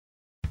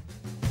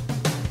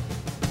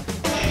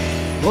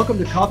Welcome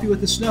to Coffee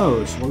with the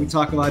Snows, where we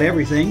talk about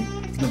everything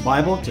from the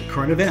Bible to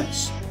current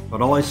events,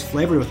 but always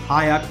flavored with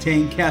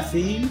high-octane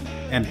caffeine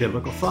and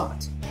biblical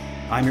thought.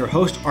 I'm your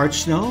host, Art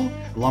Snow,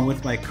 along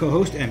with my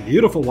co-host and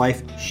beautiful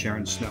wife,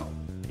 Sharon Snow.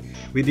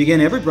 We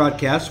begin every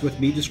broadcast with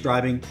me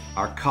describing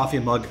our coffee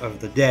mug of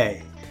the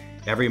day.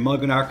 Every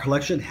mug in our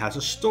collection has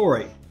a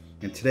story,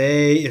 and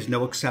today is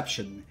no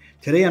exception.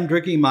 Today I'm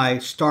drinking my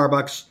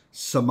Starbucks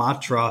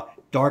Sumatra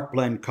dark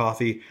blend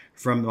coffee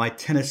from my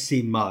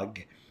Tennessee mug.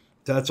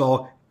 That's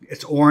all.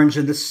 It's orange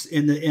in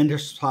the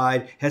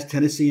inside, has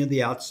Tennessee in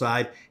the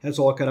outside, has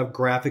all kind of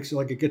graphics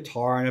like a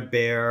guitar and a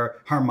bear,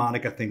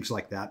 harmonica, things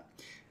like that.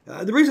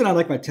 The reason I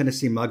like my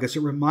Tennessee mug is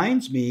it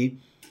reminds me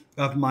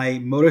of my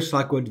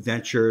motorcycle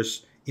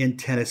adventures in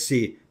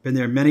Tennessee. Been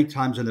there many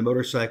times on the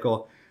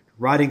motorcycle,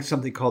 riding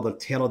something called the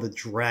Tail of the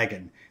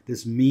Dragon,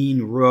 this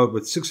mean road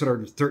with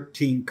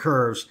 613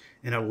 curves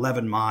and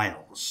 11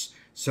 miles.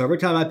 So every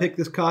time I pick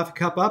this coffee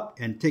cup up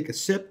and take a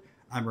sip,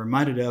 I'm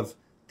reminded of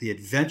the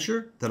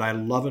adventure that I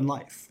love in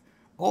life.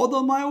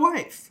 Although my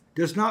wife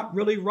does not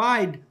really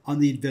ride on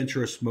the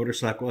adventurous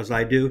motorcycle as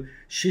I do,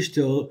 she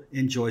still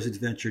enjoys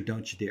adventure,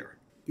 don't you, dear?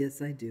 Yes,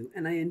 I do.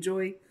 And I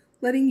enjoy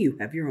letting you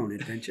have your own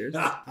adventures.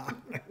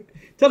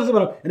 Tell us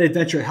about an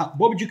adventure.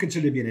 What would you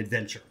consider to be an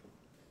adventure?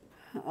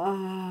 What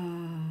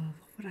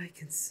would I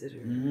consider?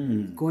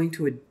 Going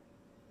to a...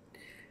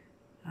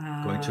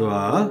 Let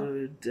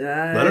it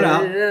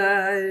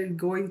out.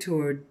 Going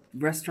to a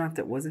restaurant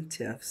that wasn't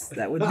Tiff's.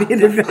 That would be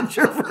an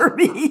adventure for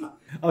me.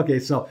 Okay,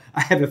 so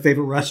I have a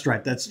favorite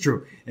restaurant. That's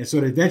true. And so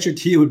an adventure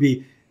to you would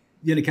be,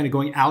 kind of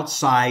going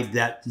outside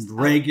that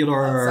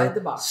regular, outside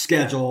the box,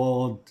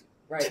 scheduled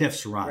right.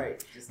 Tiff's run.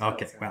 Right.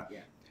 Okay, outside, well,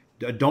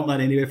 yeah. Don't let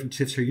anybody from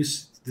Tiff's hear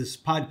this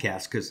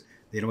podcast because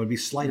they don't want to be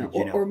slighted.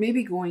 Or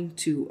maybe going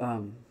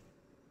to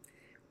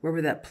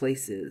wherever that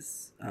place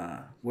is,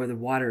 where the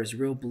water is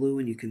real blue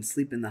and you can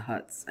sleep in the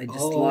huts. I just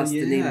lost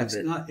the name of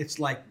it. It's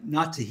like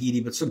not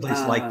Tahiti, but someplace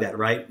like that,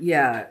 right?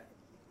 Yeah.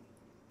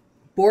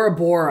 Bora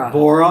Bora.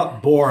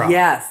 Bora.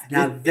 Yes.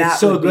 Now it's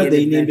so good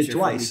they named it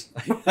twice.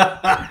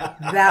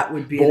 That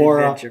would be an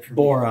adventure for me.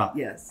 Bora.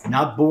 Yes.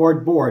 Not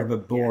board,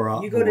 but Bora.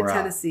 Yeah. You go to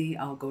Tennessee,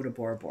 I'll go to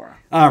Bora Bora.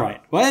 All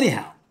right. Well,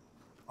 anyhow,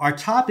 our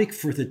topic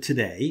for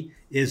today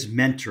is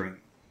mentoring.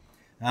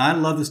 I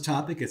love this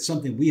topic. It's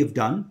something we have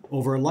done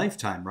over a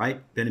lifetime,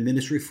 right? Been in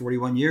ministry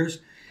 41 years.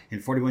 In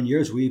 41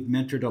 years, we've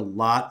mentored a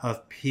lot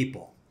of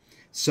people.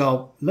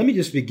 So let me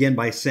just begin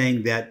by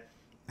saying that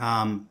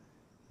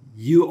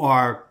you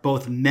are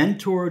both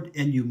mentored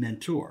and you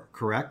mentor,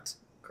 correct?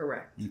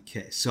 Correct.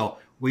 Okay, so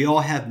we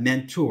all have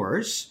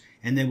mentors,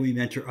 and then we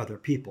mentor other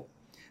people.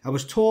 I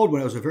was told when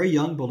I was a very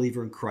young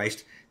believer in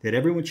Christ that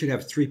everyone should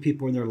have three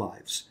people in their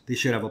lives. They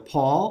should have a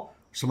Paul,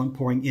 someone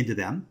pouring into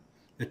them,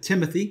 a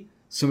Timothy,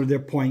 someone they're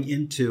pouring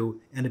into,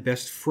 and a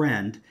best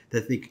friend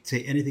that they could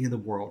say anything in the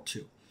world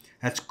to.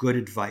 That's good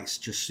advice,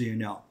 just so you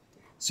know.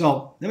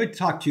 So let me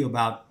talk to you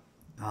about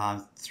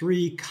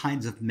three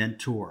kinds of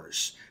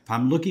mentors. If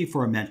I'm looking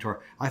for a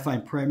mentor, I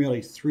find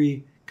primarily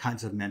three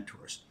kinds of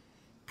mentors: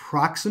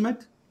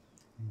 proximate,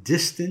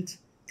 distant,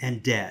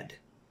 and dead.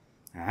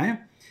 All right?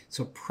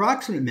 So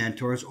proximate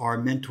mentors are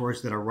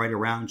mentors that are right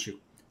around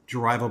you,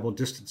 derivable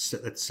distance,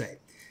 let's say.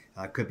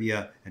 Could be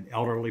an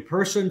elderly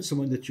person,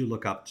 someone that you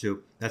look up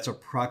to. That's a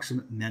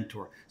proximate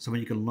mentor, someone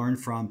you can learn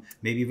from,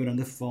 maybe even on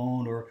the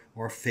phone or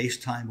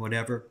FaceTime,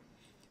 whatever.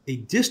 A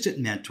distant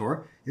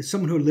mentor is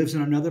someone who lives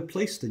in another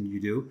place than you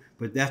do,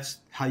 but that's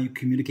how you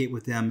communicate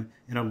with them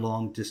in a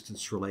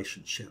long-distance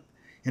relationship.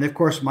 And of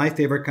course, my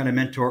favorite kind of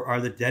mentor are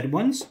the dead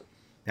ones.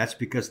 That's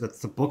because that's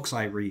the books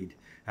I read.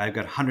 I've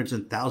got hundreds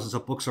and thousands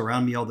of books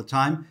around me all the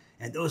time,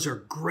 and those are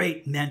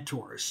great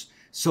mentors.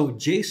 So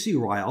J.C.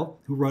 Ryle,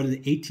 who wrote in the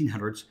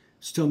 1800s,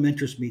 still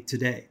mentors me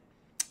today.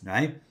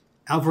 Right?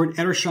 Albert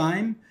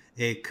Edersheim,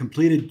 a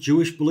completed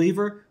Jewish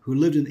believer who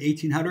lived in the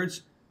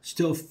 1800s,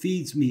 still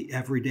feeds me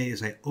every day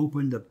as I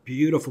open the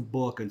beautiful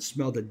book and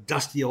smell the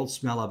dusty old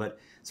smell of it.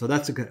 So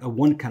that's a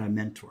one kind of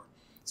mentor.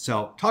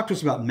 So talk to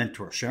us about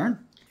mentor, Sharon.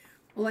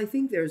 Well, I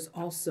think there's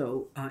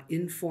also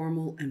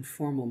informal and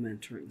formal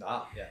mentoring.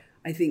 Yeah.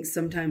 I think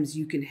sometimes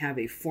you can have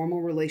a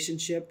formal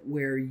relationship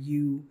where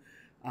you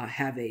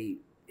have a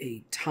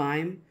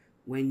time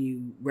when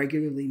you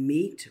regularly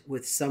meet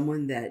with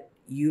someone that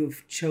you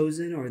have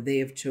chosen or they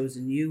have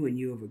chosen you and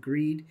you have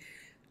agreed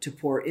to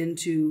pour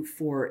into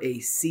for a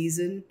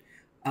season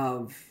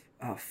of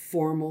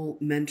formal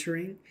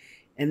mentoring.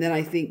 And then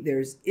I think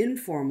there's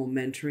informal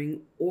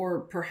mentoring,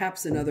 or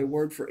perhaps another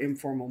word for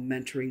informal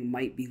mentoring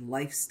might be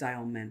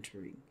lifestyle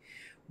mentoring,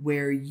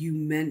 where you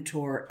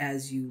mentor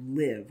as you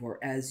live or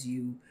as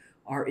you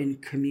are in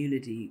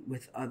community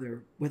with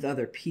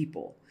other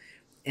people.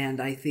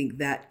 And I think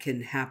that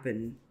can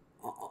happen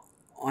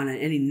on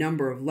any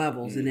number of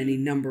levels in any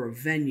number of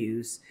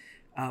venues,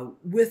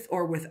 with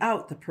or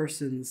without the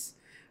person's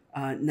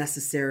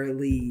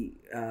necessarily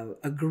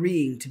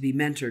agreeing to be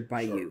mentored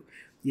by you.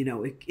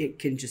 It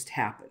can just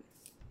happen.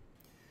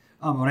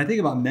 When I think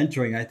about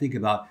mentoring, I think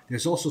about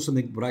there's also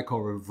something what I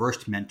call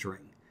reversed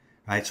mentoring.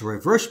 right? So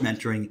reverse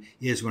mentoring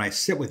is when I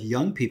sit with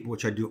young people,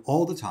 which I do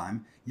all the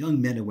time,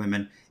 young men and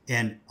women,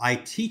 and I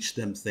teach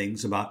them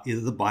things about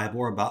either the Bible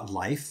or about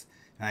life,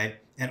 right?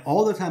 And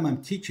all the time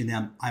I'm teaching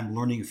them, I'm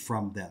learning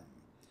from them.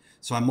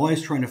 So I'm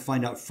always trying to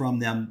find out from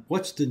them,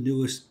 what's the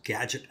newest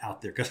gadget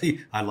out there? Because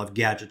I love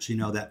gadgets, you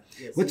know that.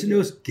 Yes, What's the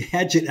newest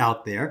gadget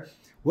out there?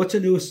 What's the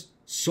newest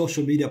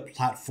social media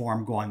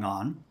platform going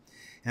on?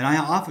 And I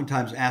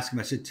oftentimes ask them,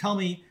 I said, tell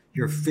me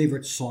your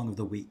favorite song of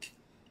the week.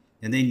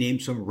 And they name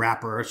some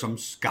rapper or some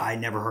guy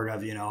never heard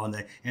of, you know,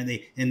 and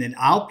then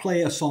I'll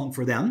play a song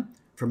for them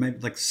from maybe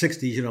like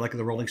 60s, you know, like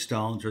the Rolling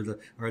Stones or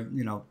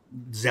you know,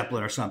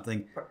 Zeppelin or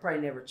something.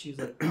 Probably never choose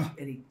like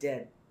any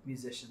dead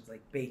musicians like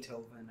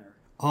Beethoven or.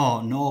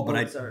 Oh no, but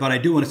Mozart. I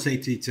do want to say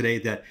to you today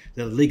that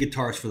the lead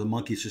guitarist for the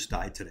Monkees just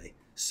died today.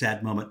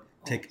 Sad moment.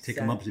 Take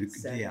a moment.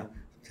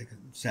 Take a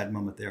sad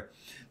moment there.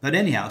 But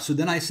anyhow, so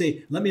then I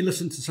say, let me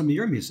listen to some of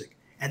your music,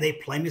 and they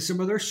play me some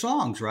of their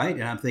songs, right?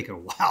 And I'm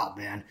thinking, wow,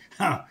 man,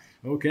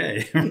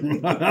 okay.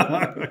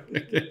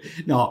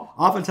 No,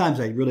 oftentimes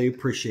I really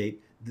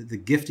appreciate the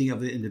gifting of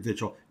the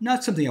individual.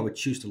 Not something I would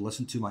choose to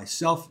listen to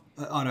myself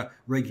on a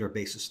regular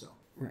basis, though.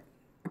 Right.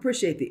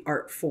 Appreciate the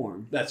art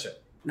form. That's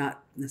it.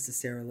 Not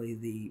necessarily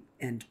the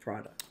end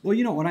product. Well,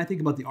 you know, when I think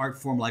about the art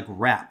form like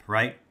rap,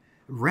 right?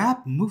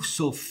 Rap moves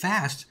so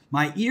fast,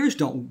 my ears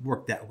don't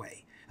work that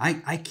way.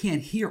 I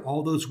can't hear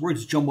all those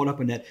words jumbled up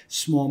in that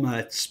small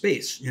amount of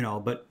space, you know,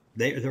 but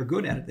they're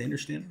good at it. They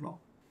understand it all.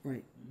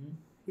 Right. Mm-hmm.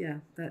 Yeah,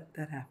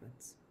 that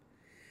happens.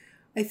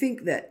 I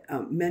think that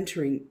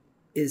mentoring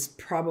is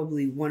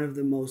probably one of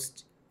the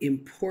most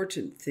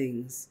important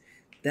things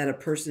that a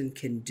person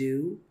can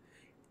do,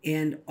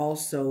 and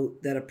also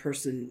that a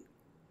person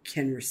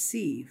can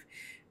receive,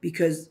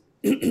 because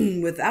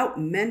without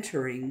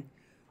mentoring,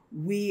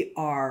 we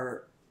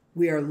are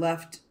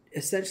left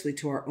essentially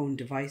to our own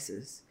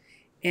devices.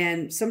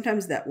 And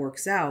sometimes that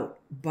works out,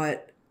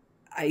 but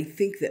I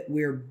think that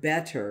we're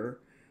better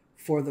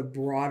for the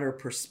broader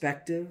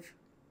perspective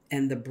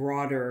and the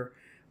broader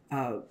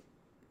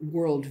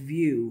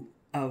worldview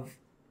of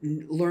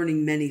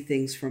learning many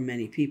things from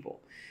many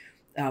people.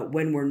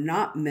 When we're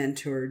not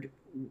mentored,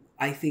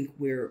 I think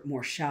we're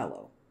more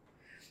shallow.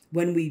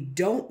 When we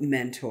don't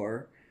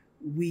mentor,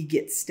 we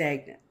get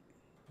stagnant,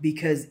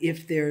 because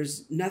if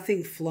there's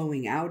nothing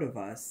flowing out of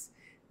us,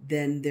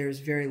 then there's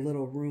very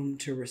little room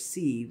to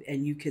receive,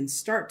 and you can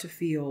start to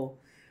feel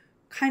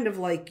kind of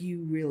like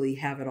you really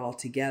have it all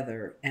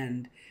together.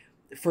 And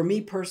for me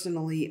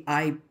personally,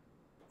 I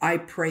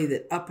pray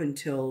that up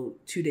until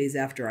 2 days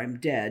after I'm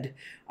dead,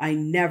 I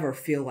never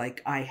feel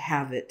like I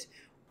have it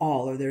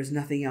all, or there's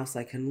nothing else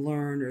I can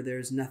learn, or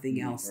there's nothing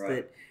else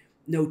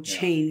no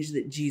change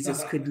that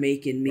Jesus could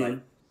make in me.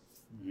 Right.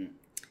 Mm-hmm.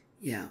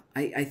 Yeah,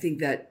 I think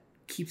that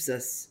keeps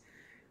us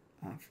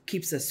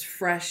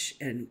fresh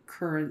and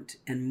current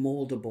and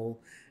moldable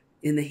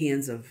in the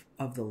hands of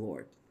the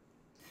Lord.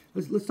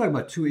 Let's talk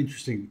about two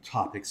interesting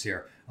topics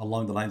here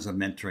along the lines of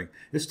mentoring.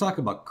 Let's talk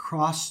about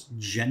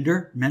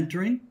cross-gender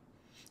mentoring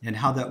and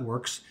how that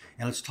works.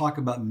 And let's talk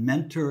about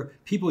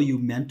people you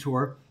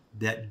mentor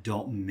that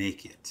don't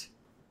make it.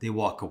 They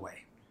walk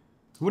away.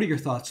 What are your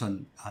thoughts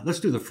on, let's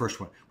do the first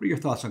one. What are your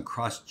thoughts on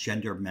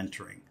cross-gender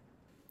mentoring?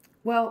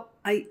 Well,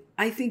 I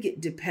think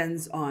it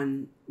depends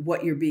on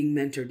what you're being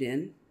mentored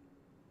in.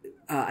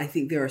 I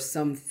think there are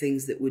some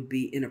things that would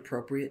be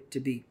inappropriate to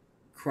be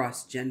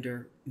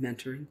cross-gender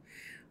mentoring.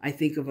 I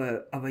think of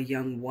a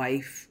young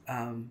wife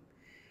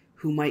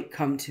who might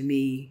come to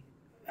me,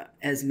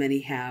 as many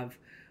have,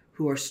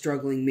 who are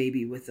struggling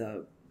maybe with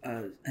a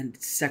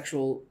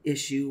sexual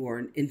issue or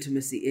an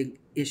intimacy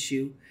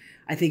issue.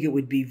 I think it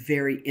would be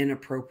very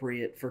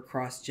inappropriate for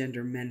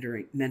cross-gender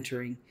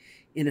mentoring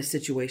in a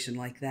situation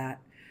like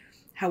that.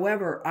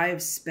 However, I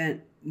have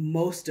spent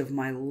most of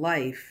my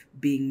life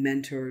being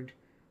mentored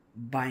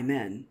by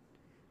men.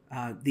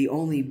 The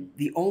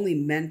only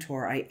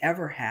mentor I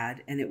ever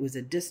had, and it was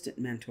a distant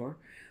mentor,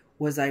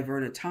 was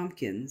Iverna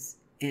Tompkins.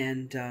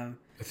 And a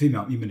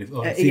female, you mean a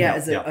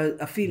female?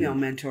 A female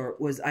mentor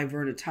was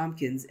Iverna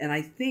Tompkins. And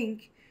I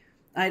think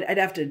I'd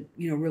have to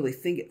really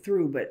think it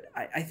through, but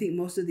I think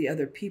most of the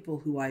other people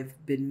who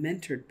I've been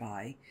mentored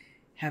by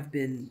have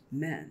been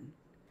men.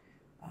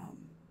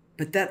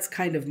 But that's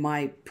kind of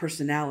my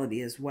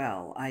personality as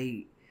well.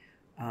 I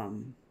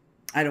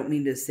don't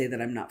mean to say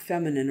that I'm not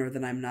feminine or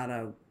that I'm not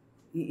a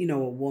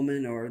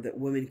woman, or that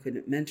women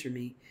couldn't mentor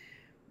me,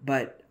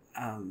 but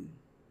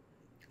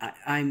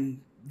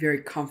I'm very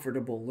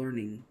comfortable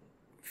learning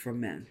from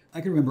men.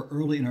 I can remember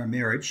early in our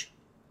marriage,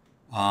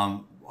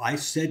 I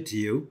said to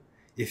you,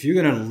 if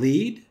you're going to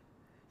lead,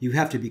 you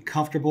have to be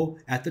comfortable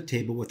at the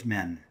table with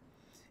men,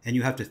 and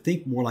you have to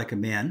think more like a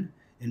man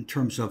in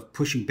terms of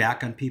pushing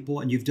back on people.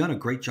 And you've done a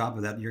great job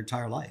of that in your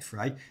entire life,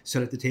 right?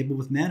 Sit at the table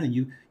with men and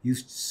you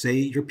say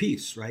your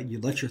piece, right? You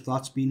let your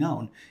thoughts be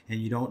known, and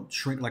you don't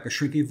shrink like a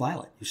shrinking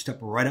violet. You step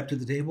right up to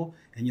the table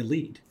and you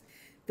lead.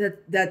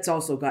 That's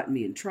also gotten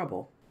me in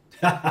trouble.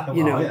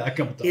 A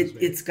couple times.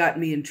 It's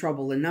gotten me in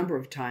trouble a number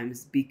of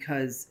times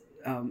because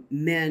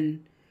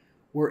men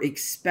were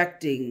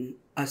expecting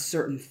a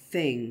certain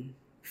thing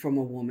from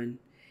a woman,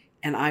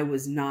 and I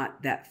was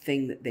not that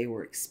thing that they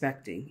were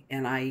expecting.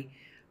 And I,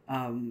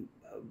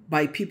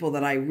 by people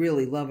that I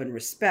really love and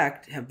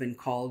respect, have been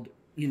called,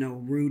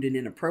 rude and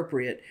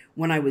inappropriate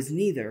when I was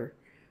neither.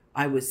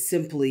 I was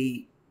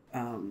simply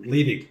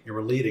leading. You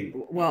were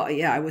leading. Well,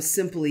 yeah, I was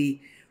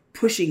simply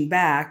pushing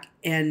back.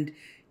 And,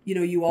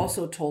 you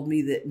also told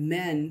me that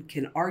men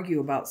can argue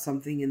about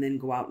something and then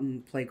go out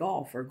and play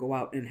golf or go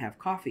out and have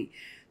coffee.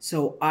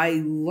 So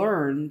I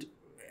learned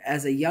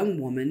as a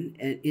young woman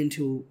and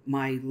into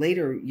my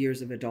later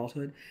years of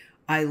adulthood,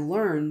 I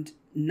learned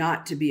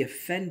not to be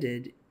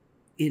offended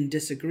in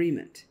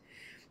disagreement.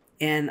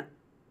 And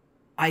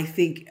I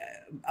think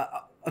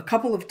a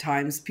couple of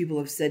times people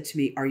have said to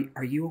me,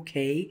 are you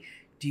okay?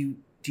 Do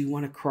you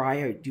want to cry,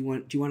 or do you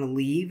want to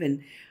leave?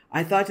 And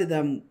I thought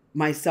to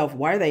myself,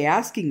 why are they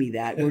asking me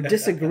that? We're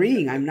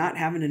disagreeing. I'm not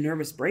having a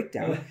nervous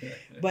breakdown.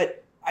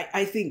 But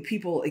I think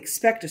people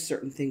expect a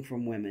certain thing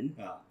from women.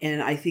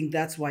 And I think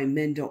that's why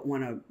men don't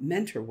want to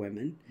mentor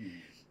women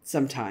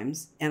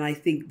sometimes. And I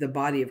think the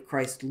body of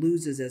Christ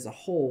loses as a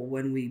whole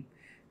when we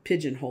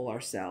pigeonhole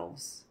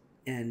ourselves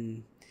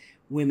and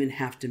women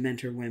have to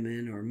mentor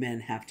women or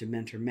men have to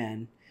mentor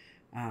men.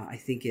 I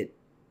think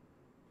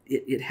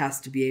it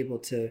has to be able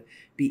to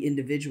be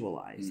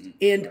individualized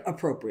and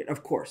appropriate,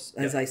 of course,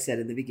 as I said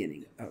in the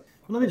beginning. Well,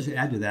 let me just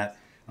add to that.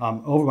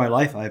 Over my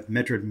life, I've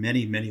mentored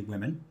many, many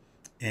women,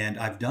 and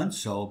I've done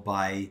so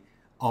by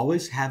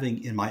always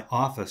having in my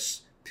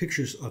office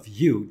pictures of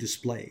you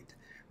displayed,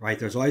 right?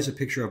 There's always a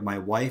picture of my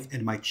wife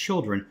and my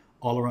children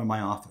all around my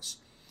office.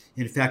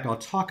 In fact, I'll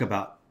talk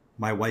about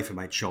my wife and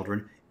my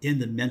children in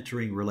the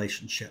mentoring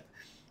relationship.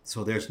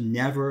 So there's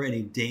never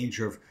any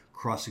danger of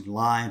crossing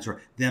lines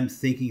or them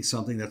thinking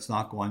something that's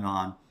not going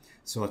on.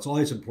 So it's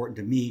always important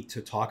to me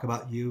to talk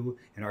about you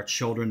and our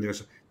children.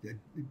 There's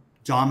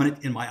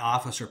dominant in my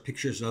office are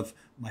pictures of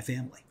my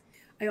family.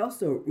 I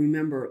also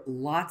remember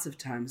lots of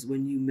times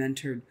when you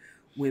mentored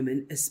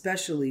women,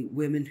 especially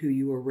women who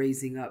you were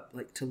raising up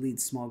like to lead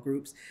small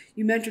groups,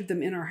 you mentored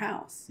them in our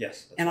house.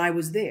 Yes. And I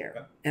was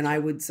there. And I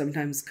would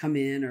sometimes come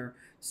in or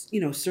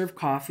serve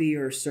coffee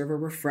or serve a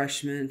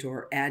refreshment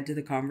or add to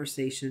the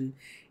conversation.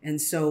 And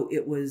so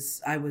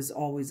I was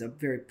always a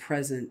very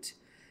present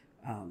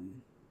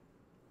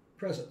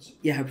presence.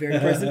 Yeah, very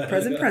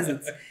present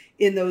presence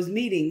in those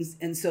meetings.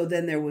 And so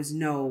then there was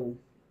no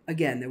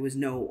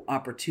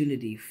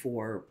opportunity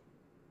for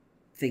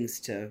things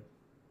to,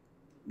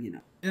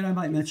 And I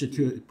might mention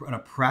too, on a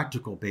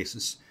practical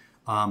basis,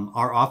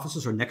 our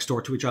offices are next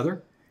door to each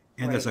other,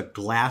 and there's a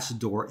glass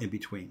door in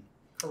between.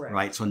 Correct.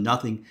 Right. So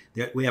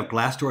we have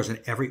glass doors in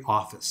every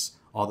office.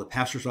 All the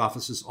pastor's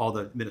offices, all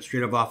the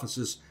administrative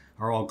offices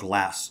are all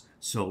glass.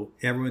 So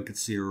everyone can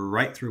see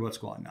right through what's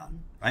going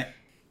on. Right.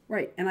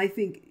 Right. And I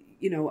think,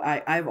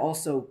 I've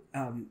also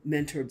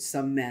mentored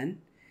some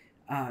men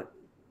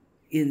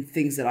in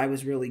things that I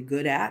was really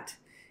good at.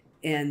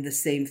 And the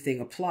same thing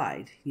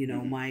applied.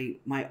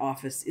 My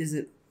office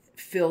isn't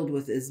filled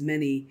with as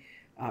many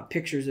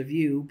pictures of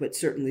you, but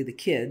certainly the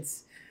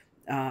kids.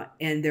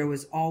 And there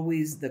was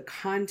always the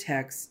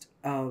context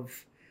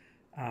of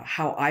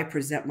how I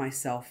present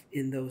myself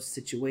in those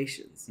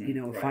situations.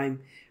 If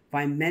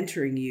I'm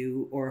mentoring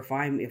you, or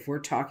if we're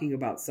talking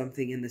about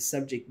something and the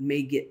subject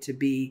may get to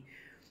be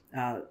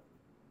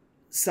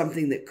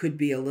something that could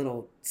be a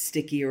little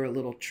sticky or a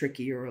little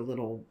tricky or a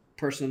little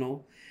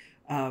personal,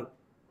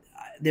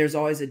 there's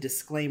always a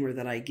disclaimer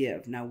that I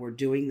give. Now, we're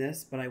doing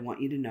this, but I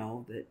want you to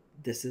know that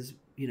this is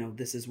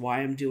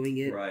why I'm doing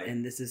it,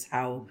 and this is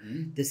how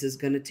this is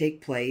going to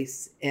take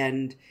place,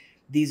 and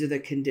these are the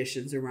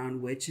conditions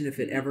around which, and if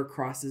it ever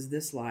crosses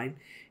this line,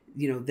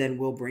 then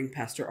we'll bring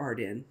Pastor Art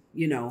in,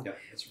 Yeah,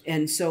 that's right.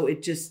 And so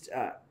it just,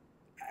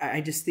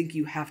 I just think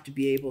you have to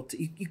be able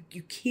to,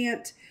 you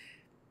can't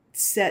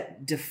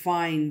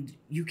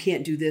you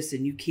can't do this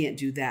and you can't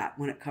do that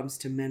when it comes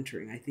to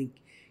mentoring. I think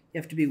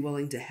you have to be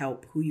willing to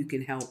help who you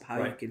can help,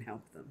 how you can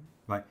help them.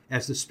 Right.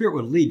 As the Spirit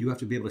would lead, you have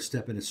to be able to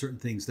step into certain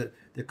things that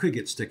could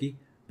get sticky,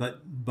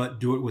 but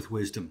do it with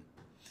wisdom.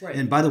 Right.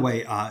 And by the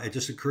way, it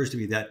just occurs to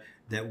me that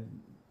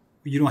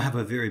you don't have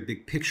a very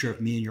big picture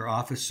of me in your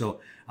office, so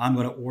I'm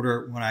going to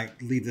order, when I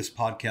leave this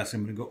podcast,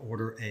 I'm going to go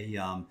order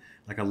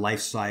a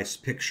life-size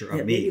picture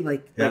of me. Maybe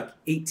like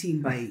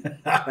 18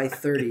 by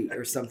 30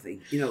 or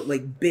something.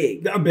 Like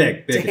big.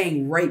 Big. To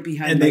hang right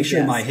behind. And my make sure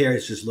desk. my hair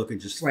is just looking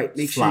just right.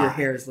 Make fly. sure your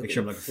hair is looking make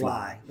sure I'm looking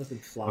fly. Looking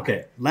fly.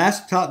 Okay.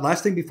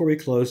 Last thing before we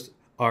close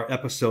our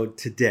episode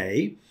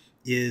today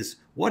is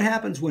what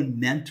happens when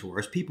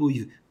mentors, people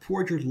you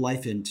poured your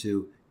life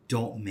into,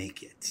 don't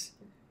make it.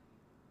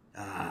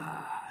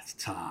 It's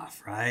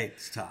tough, right?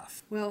 It's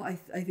tough. Well, I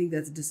think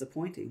that's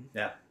disappointing.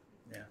 Yeah.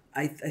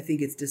 I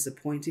think it's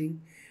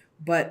disappointing,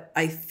 but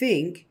I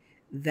think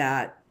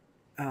that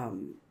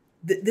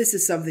this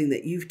is something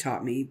that you've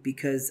taught me,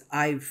 because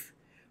I've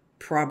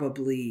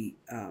probably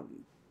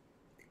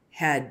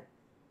had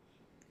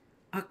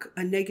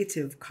a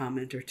negative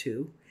comment or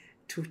two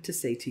to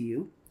say to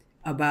you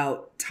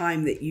about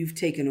time that you've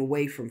taken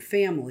away from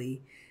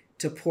family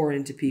to pour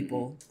into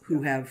people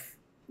who have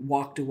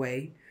walked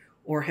away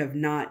or have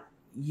not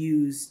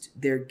used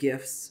their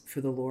gifts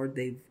for the Lord.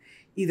 They've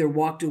either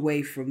walked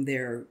away from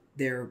their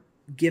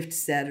gift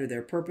set or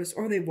their purpose,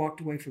 or they've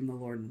walked away from the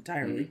Lord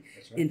entirely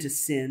That's right. into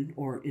sin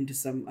or into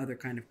some other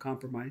kind of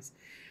compromise.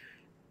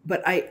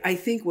 But I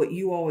think what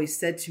you always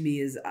said to me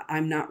is,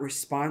 I'm not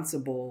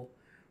responsible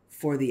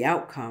for the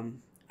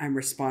outcome. I'm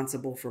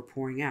responsible for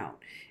pouring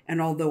out. And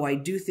although I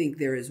do think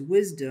there is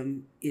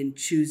wisdom in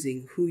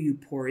choosing who you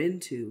pour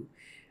into,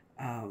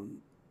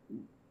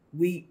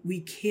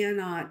 we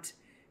cannot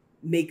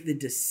make the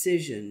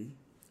decision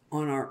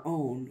on our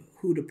own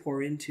who to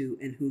pour into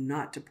and who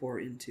not to pour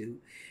into,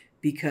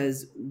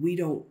 because we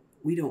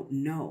don't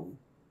know.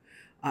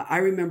 I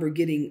remember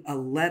getting a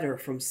letter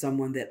from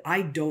someone that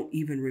I don't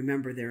even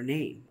remember their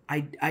name.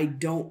 I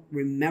don't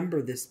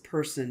remember this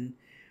person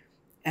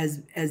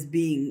as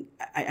being,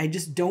 I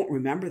just don't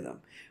remember them.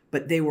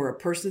 But they were a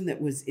person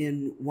that was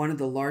in one of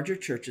the larger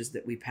churches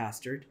that we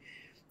pastored.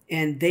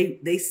 And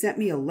they sent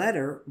me a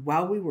letter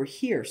while we were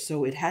here.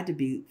 So it had to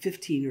be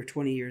 15 or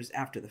 20 years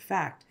after the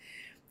fact.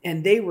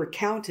 And they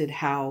recounted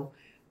how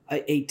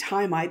a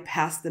time I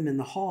passed them in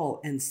the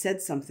hall and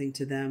said something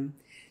to them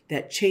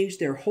that changed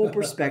their whole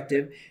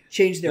perspective,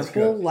 changed their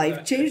whole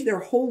life, changed their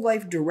whole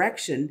life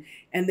direction.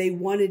 And they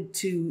wanted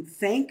to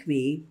thank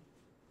me.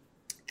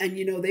 And,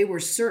 they were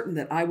certain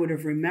that I would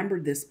have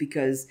remembered this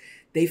because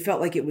they felt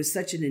like it was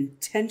such an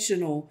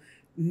intentional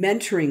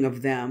mentoring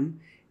of them.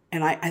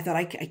 And I thought,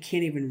 I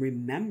can't even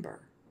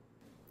remember.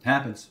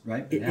 Happens,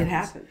 right? It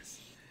happens.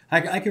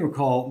 I can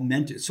recall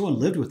someone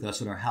lived with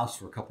us in our house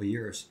for a couple of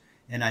years,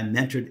 and I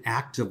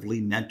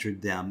actively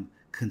mentored them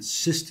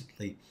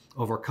consistently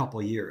over a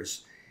couple of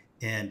years.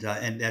 And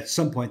at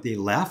some point they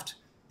left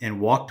and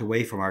walked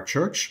away from our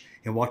church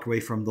and walked away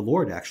from the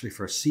Lord, actually,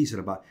 for a season,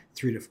 about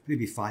 3 to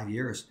maybe 5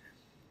 years.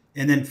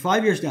 And then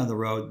 5 years down the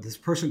road, this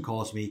person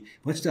calls me,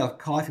 wants to have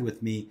coffee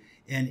with me.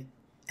 And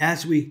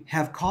as we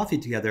have coffee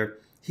together,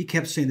 he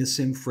kept saying the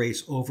same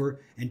phrase over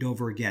and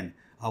over again.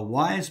 A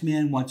wise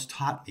man once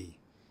taught me.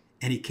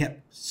 And he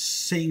kept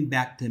saying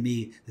back to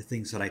me the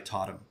things that I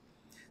taught him.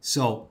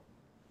 So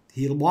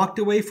he walked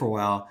away for a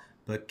while,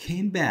 but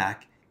came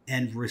back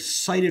and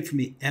recited for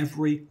me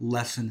every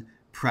lesson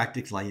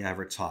practically I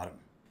ever taught him.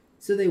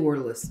 So they were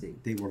listening.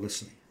 They were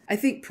listening. I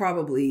think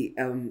probably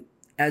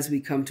as we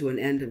come to an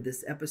end of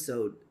this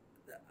episode,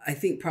 I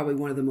think probably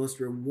one of the most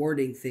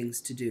rewarding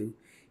things to do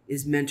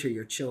is mentor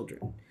your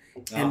children.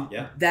 And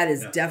that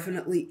is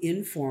definitely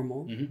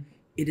informal. Mm-hmm.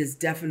 It is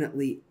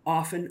definitely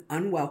often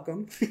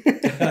unwelcome.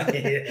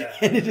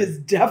 And it is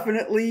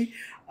definitely,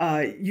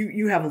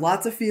 you have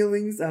lots of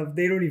feelings of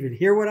they don't even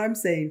hear what I'm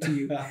saying to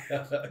you.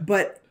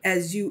 But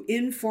as you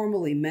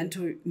informally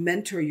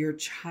mentor your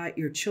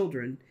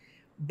children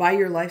by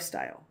your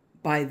lifestyle,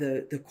 by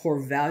the core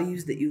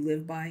values that you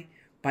live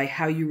by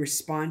how you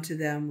respond to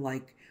them,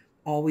 like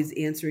always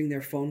answering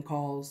their phone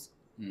calls,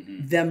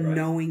 them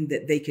knowing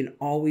that they can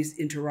always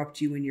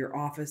interrupt you in your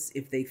office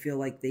if they feel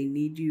like they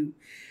need you.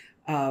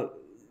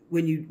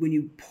 When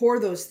you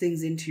pour those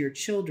things into your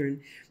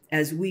children,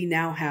 as we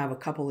now have a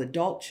couple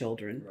adult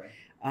children,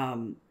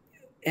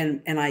 and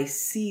I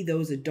see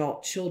those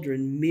adult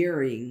children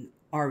mirroring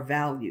our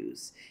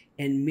values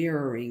and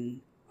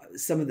mirroring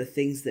some of the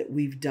things that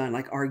we've done,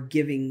 like our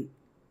giving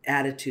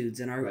attitudes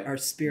and our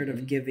spirit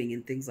of giving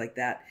and things like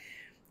that,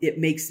 it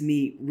makes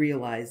me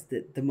realize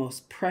that the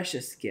most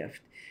precious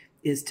gift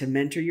is to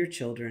mentor your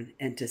children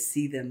and to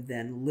see them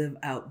then live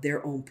out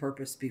their own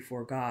purpose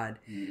before God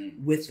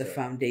with the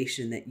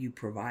foundation that you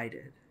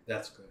provided.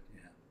 That's good,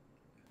 yeah.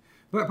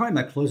 But probably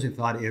my closing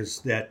thought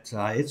is that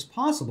it's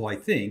possible, I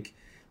think,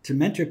 to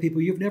mentor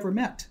people you've never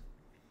met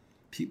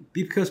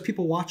because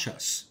people watch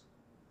us,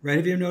 right?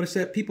 Have you ever noticed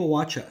that? People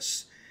watch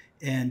us.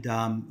 And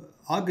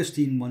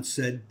Augustine once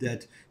said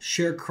that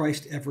share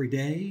Christ every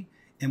day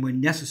and when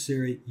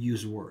necessary,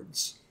 use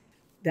words.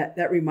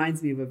 That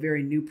reminds me of a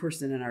very new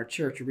person in our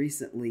church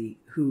recently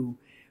who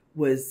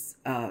was,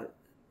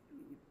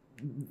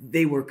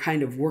 they were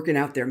kind of working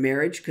out their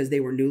marriage because they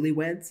were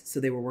newlyweds. So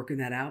they were working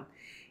that out.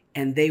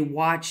 And they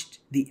watched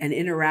an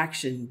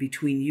interaction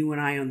between you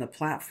and I on the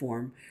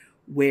platform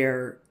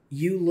where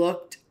you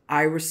looked,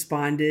 I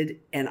responded,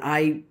 and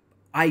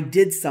I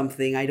did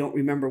something. I don't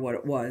remember what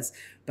it was,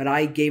 but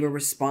I gave a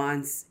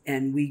response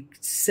and we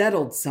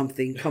settled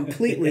something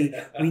completely.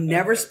 We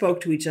never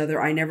spoke to each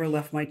other. I never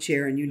left my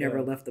chair and you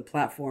never left the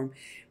platform.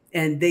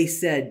 And they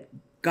said,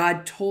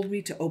 God told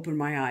me to open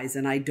my eyes,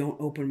 and I don't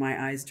open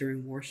my eyes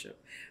during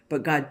worship,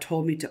 but God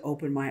told me to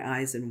open my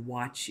eyes and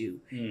watch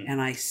you.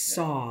 And I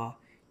saw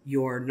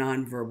your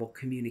nonverbal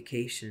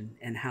communication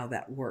and how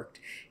that worked.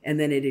 And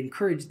then it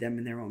encouraged them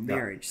in their own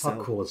marriage.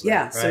 How cool is that?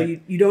 Yeah. Right? So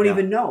you don't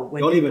even know.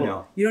 You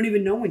don't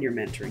even know when you're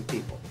mentoring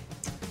people.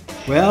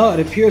 Well, it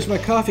appears my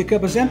coffee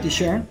cup is empty,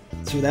 Sharon.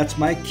 So that's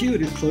my cue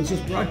to close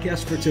this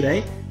broadcast for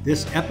today,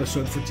 this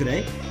episode for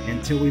today.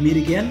 Until we meet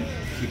again,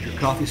 keep your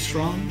coffee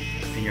strong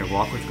and your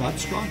walk with God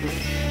stronger.